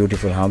also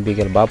beautiful. How big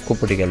a bab ko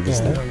put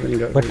this.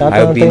 But I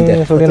have been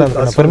there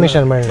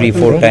permission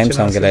 3-4 times.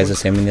 As a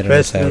seminar,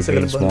 I have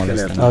been small.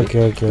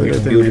 Okay. It's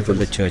beautiful,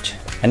 the church.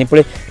 And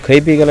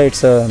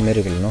it's a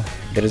miracle, no?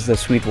 There is the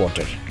sweet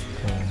water.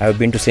 I have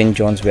been to St.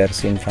 John's where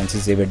St.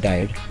 Francis Xavier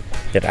died.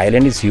 That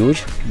island is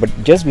huge, but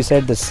just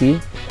beside the sea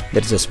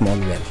there is a small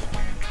well.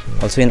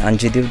 Also in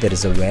Anjidiv there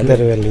is a well.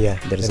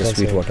 There is a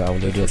sweet water, Our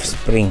Lady of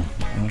Spring.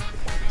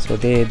 So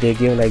they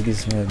give like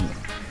this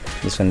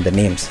one the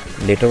names.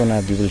 Later on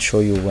we will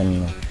show you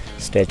one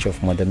statue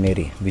of Mother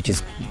Mary which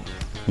is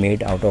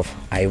made out of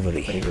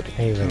ivory.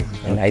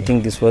 And I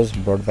think this was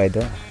brought by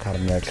the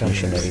Carmelites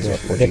missionaries or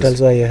Portuguese. That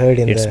also I heard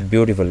in it's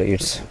beautiful.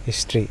 It's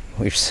history.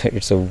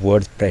 It's a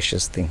worth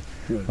precious thing.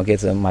 Okay,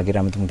 so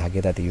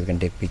you can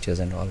take pictures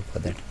and all for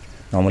that.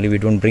 Normally we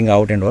don't bring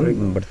out and all,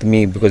 but to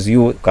me, because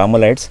you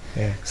Carmelites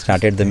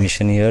started the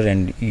mission here,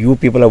 and you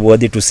people are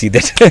worthy to see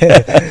that.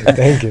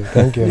 Thank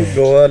you.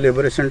 Goa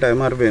liberation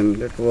time are been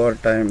that war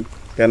time.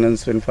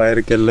 Cannons when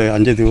fire kelle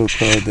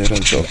Anjadiv there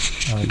also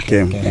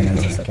came.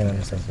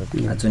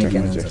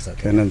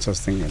 Cannons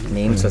thing.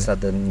 Names are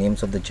the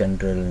names of the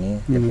general,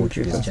 the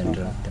Portuguese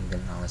general.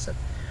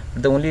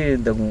 But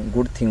the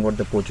good thing what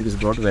the Portuguese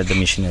brought were the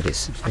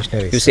missionaries.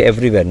 You see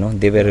everywhere, no?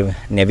 They were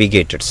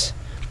navigators.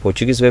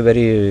 Portuguese were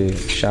very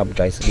sharp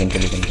guys,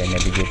 intelligent guys,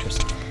 navigators.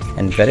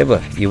 And wherever,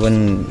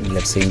 even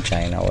let's say in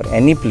China or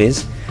any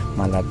place,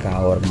 Malacca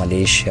or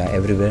Malaysia,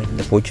 everywhere,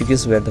 the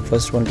Portuguese were the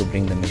first one to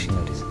bring the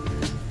missionaries.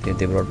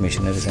 They brought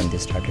missionaries and they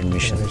started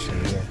mission.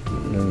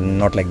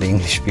 Not like the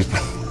English people.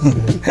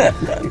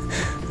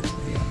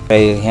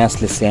 Here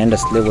sand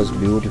was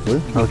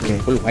beautiful. Okay.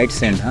 Full white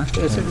sand,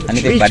 and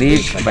the bari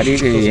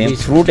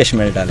fruit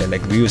smell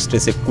like we used to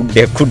say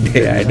good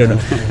day, I don't know.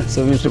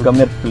 So we used to come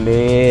here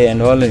play and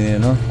all,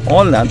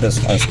 all the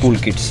school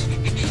kids,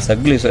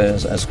 school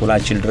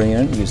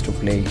children, we used to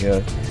play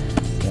here.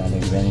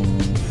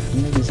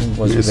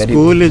 Was the very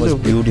school is was a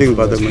big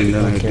beautiful. Thing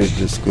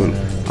the school.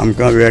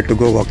 We had to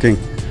go walking.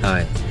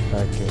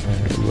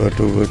 Go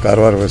to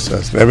Karwar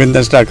versus.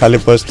 Ravindra start khali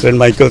first St.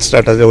 Michael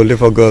start as only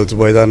for girls,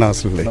 boys are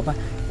not.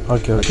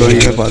 Okay. So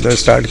my father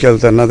start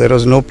keltana there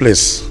was no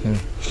place.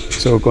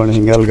 So kon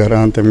hingal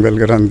garan temgal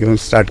garan given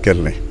start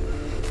kelne.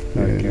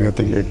 I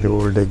think it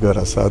old घर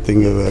असा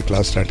thing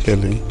class start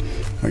केली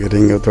मागीर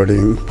हिंगा थोडी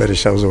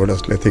parish house व्हड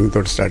आसले thing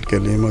थोडी start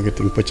केली मागीर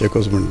थिंग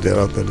पचेकोस म्हण ते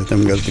रावताले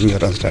तेमगेल थिंग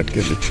घरां स्टार्ट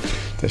केली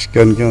तशें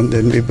करून घेवन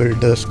then we build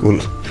the school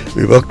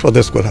we work for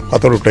the school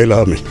फातर उठयलो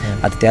आमी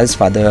आतां त्याच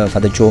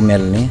फादर जो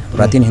मेल न्ही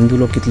रातीन हिंदू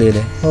लोक कितले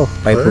येले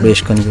पायप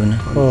उडेश करून घेवन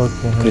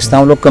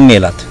क्रिस्तांव लोक कमी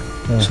येलात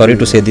sorry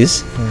to say this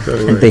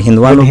and the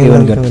Hindu लोक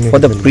घेवन for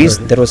the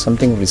priest there was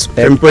something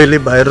respect तेम पयलीं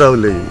भायर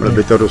रावले म्हळ्यार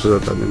भितर वचूं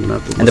जाता तेन्ना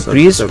and the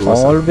priest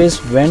always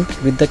went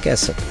with the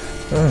cassock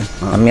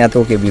आमी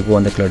आतां okay we go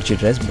on the clergy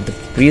dress but the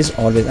priest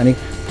always आणि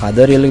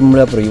father येले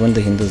म्हळ्यार even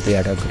the Hindus they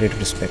had a great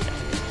respect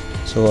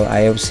so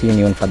I have seen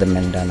even Father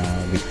Mandana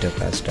Victor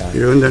Costa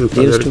even then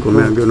father come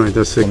and go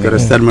to sick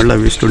restar म्हळ्यार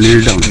we used to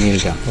kneel down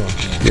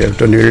you have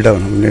to kneel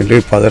down nearly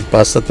father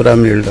 5-7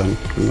 ram kneel down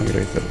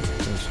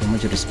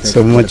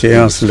so much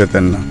asle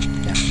tenna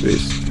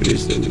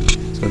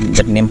so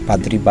that name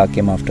Padri Bag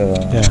came after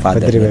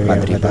father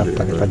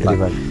Padri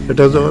Bag it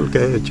was all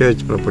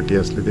church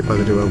property asle the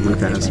Padri Bag mun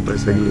kind of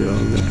basically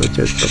all that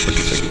church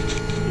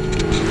property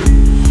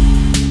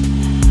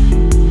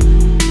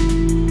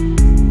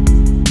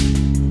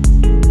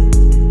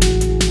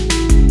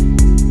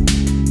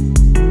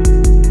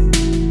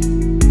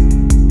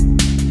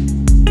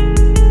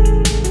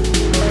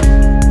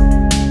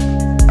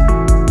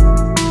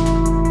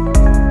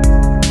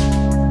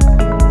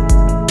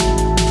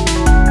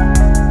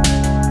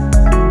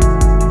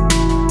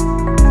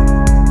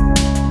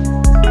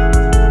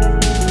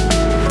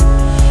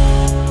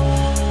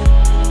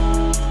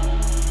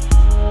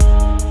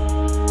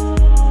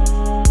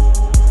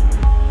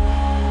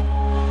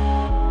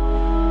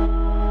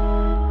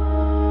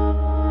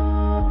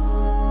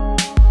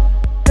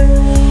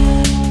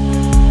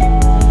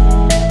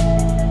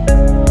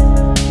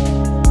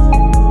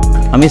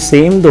I mean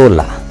same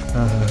dola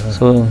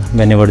so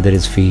whenever there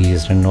is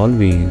feast and all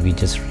we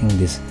just ring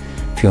this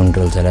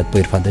funerals at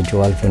Father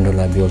Joel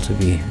funeral we also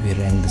we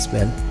rang this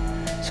bell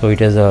so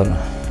it has a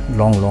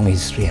long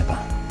history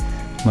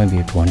maybe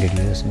 200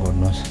 years God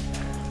knows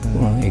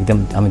एकदम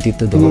आम्ही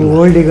तिथं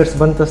old diggers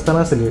बनत असताना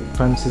असेल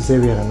Francis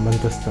Xavier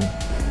बनत असताना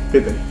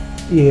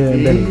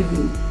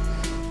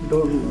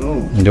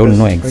don't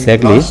know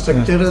exactly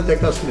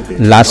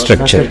last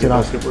structure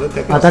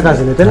आता का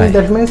झाले तर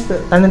that means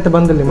त्यांनी ते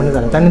बंदले म्हणून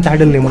झालं त्यांनी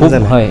हाडले म्हणून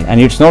झालं and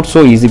it's not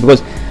so easy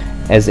because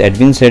as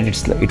Edwin said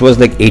it was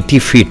like 80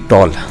 feet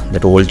tall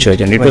that old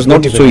church and it was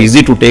not so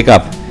easy to take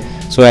up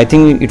so I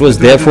think it was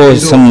there for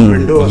some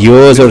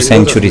years or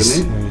centuries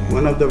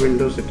one of the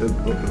windows it is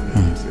broken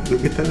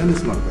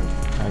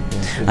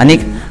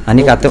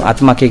आणि आता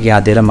म्हाका एक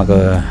याद येयला म्हाका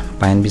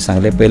पायन बी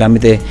सांगले पयलीं आमी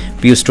ते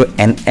we used to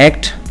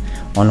enact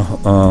on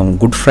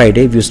Good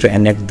Friday we used to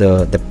enact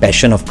the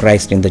Passion of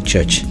Christ in the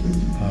church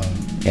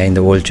in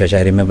the old church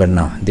I remember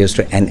now they used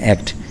to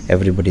enact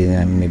everybody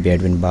maybe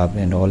Edwin Bab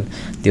and all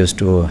they used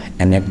to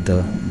enact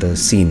the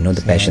scene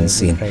the Passion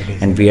scene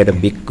and we had a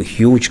big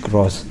huge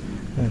cross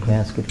we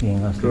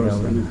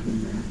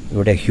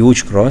had a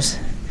huge cross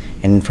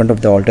and in front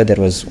of the altar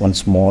there was one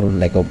small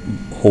like a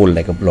hole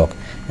like a block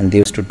and they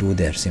used to do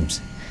their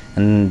sims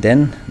and then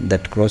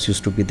that cross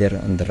used to be there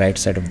on the right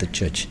side of the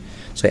church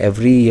so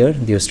every year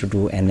they used to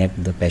do enact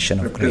the Passion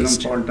of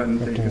Christ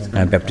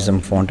baptism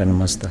font and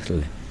mast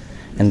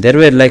and there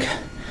were like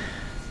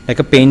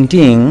a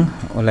painting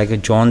or like a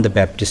John the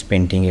Baptist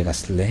painting ek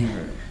asle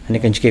and a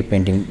kanchke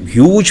painting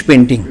huge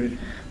painting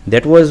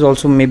that was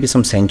also maybe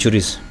some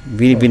centuries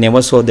we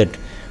never saw that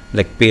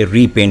like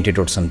repainted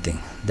or something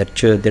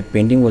that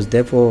painting was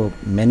there for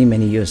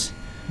many years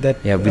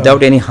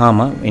without any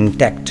harm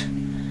intact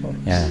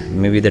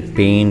maybe that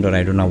paint or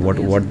I don't know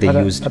what they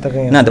used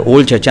the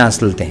old church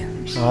asle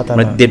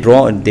but they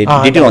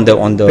did it on the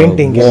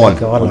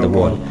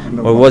wall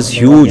it was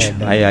huge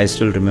I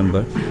still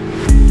remember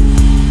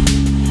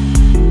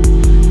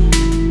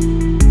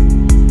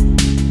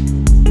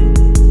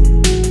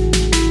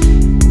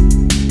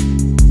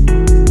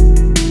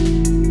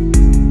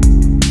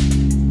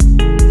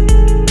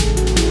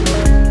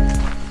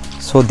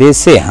so they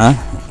say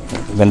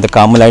when the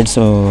Carmelites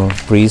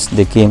priests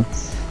they came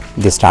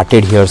they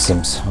started here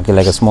seems okay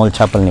like a small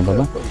chapel ne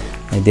baba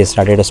they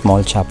started a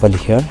small chapel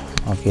here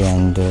okay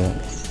and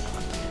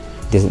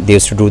they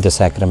used to do the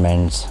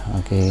sacraments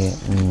okay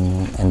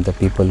and the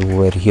people who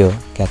were here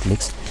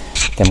Catholics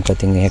them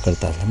cutting he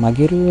karta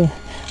magir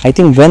I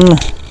think when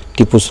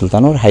Tipu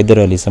Sultan or Hyder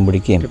Ali somebody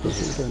came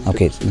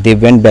okay they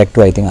went back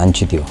to I think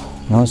Anchitio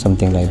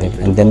something like that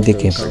and then they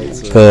came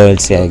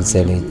curls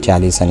exactly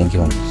chalis ani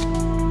घेऊन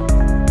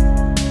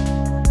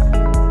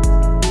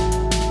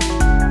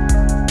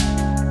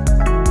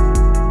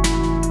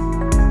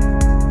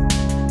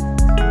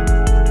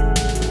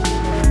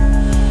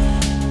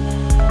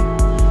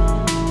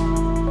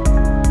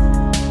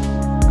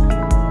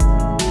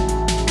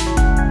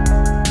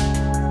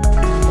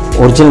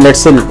origin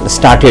let's say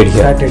started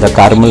here the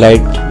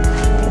Carmelite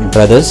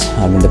brothers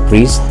I mean the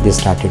priests they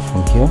started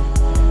from here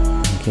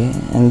okay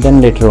and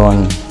then later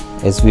on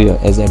as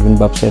Edwin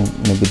Bab said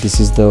maybe this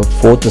is the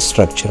fourth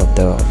structure of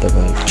the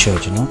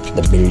church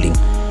the building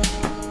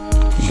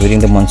during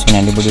the monsoon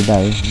anybody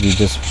die, we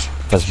just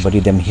first bury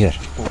them here.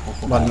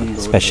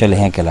 Special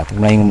हे केला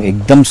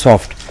एकदम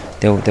soft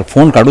ते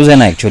phone काढूच आहे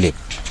ना actually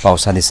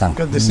पावसा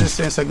दिसांक.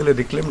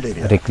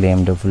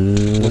 Reclaimed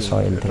full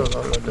soil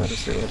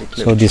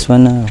so this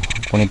one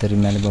कोणी तरी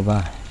मेले बाबा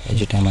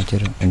ag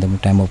टायमाचेर in the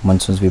time of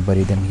monsoons we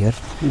bury them here.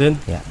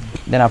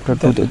 Then after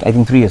I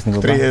think 3 years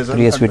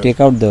 3 years we take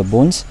out the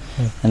bones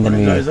and then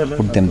we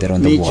put them there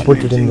on the wall. Put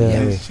it in the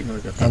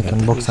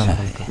box.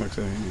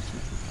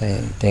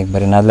 ते एक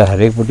बरें नाजाल्यार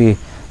हर एक फावटी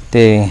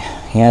ते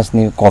हें आसा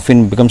न्ही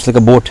कॉफिन बिकम्स लायक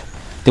अ बोट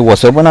ते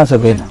वसोपण आसा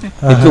पळय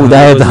इतलें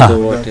उदक येता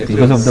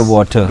बिकॉज ऑफ द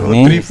वॉटर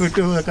न्ही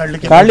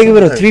काडली की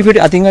बरो 3 फीट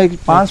आय थिंक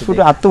 5 फूट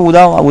आतां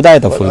उदक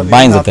येता फूल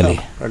बांय जातली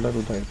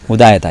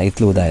उदक येता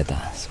इतलें उदक येता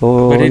so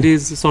But it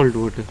is salt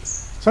water.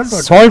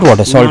 salt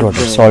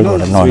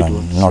water no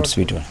not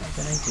sweet water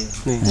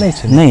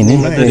नहीं नहीं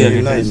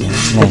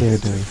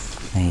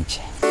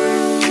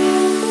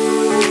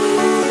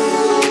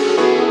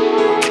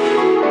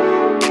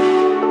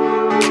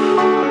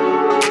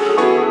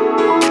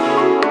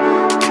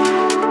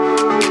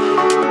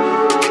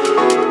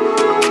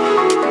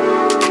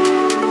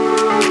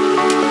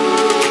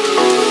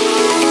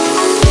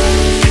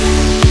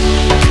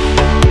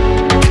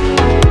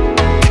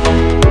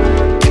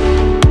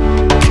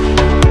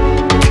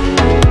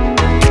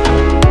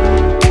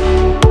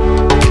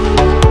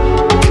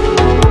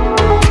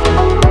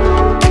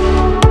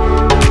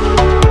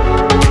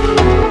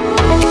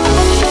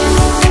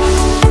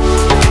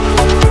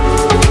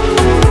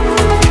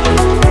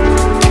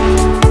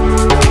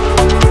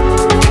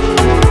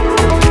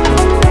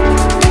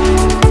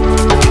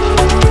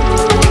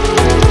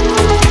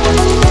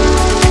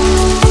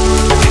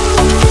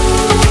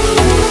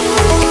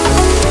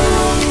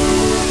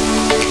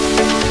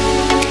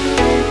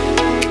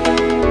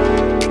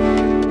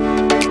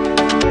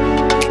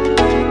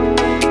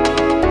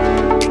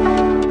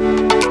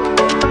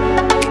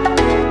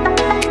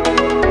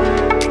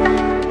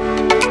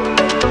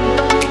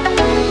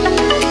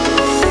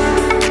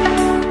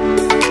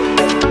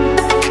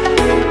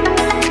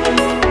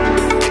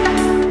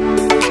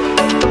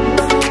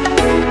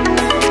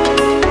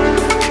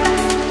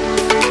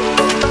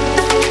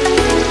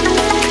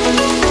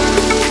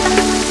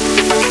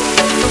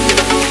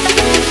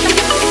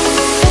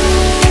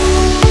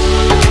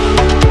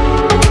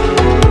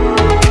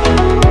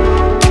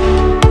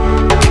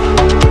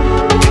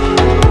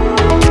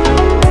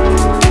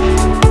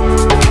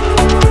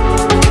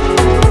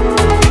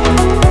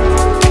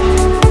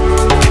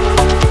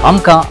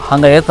आमकां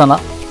हांगा येतना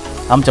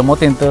आमच्या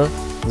मोतेंत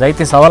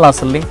जायती सवालां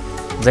आसली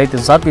जायत्यो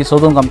जापी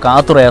सोदूंक आमकां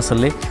आतुराय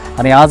आसली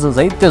आनी आज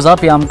जायत्यो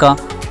जापी आमकां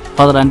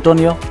फादर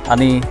एंटोनियो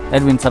आनी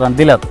एडविन सरान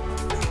दिल्यात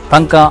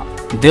तांकां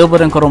देव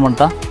बरें करूं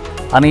म्हणटा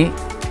आनी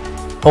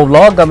हो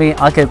व्लॉग आमी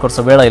आखेर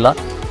करचो वेळ आयला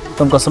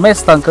तुमकां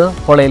समेस्तांक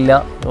पळयल्ल्या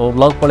हो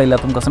व्लॉग पळयल्या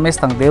तुमकां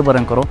समेस्तांक देव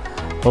बरें करूं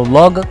हो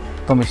व्लॉग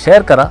तुमी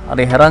शेअर करा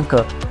आनी हेरांक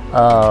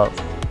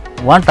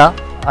वांटा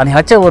आनी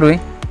हाचे वरवीं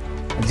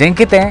जें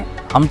कितें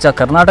आमच्या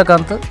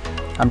कर्नाटकांत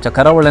आमच्या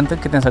करावळ्यांत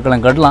कितें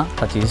सगळें घडलां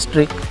ताची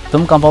हिस्ट्री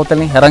तुमकां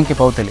पावतली हेरांकी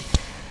पावतली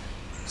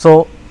सो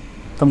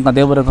तुमकां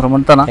देव बरें करूं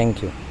म्हणटना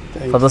थँक्यू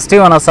फादर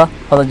स्टीवन आसा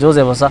फादर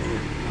जोसेफ आसा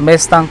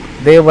मेस्तांक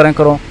देव बरें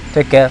करूं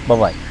टेक केअर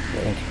बाय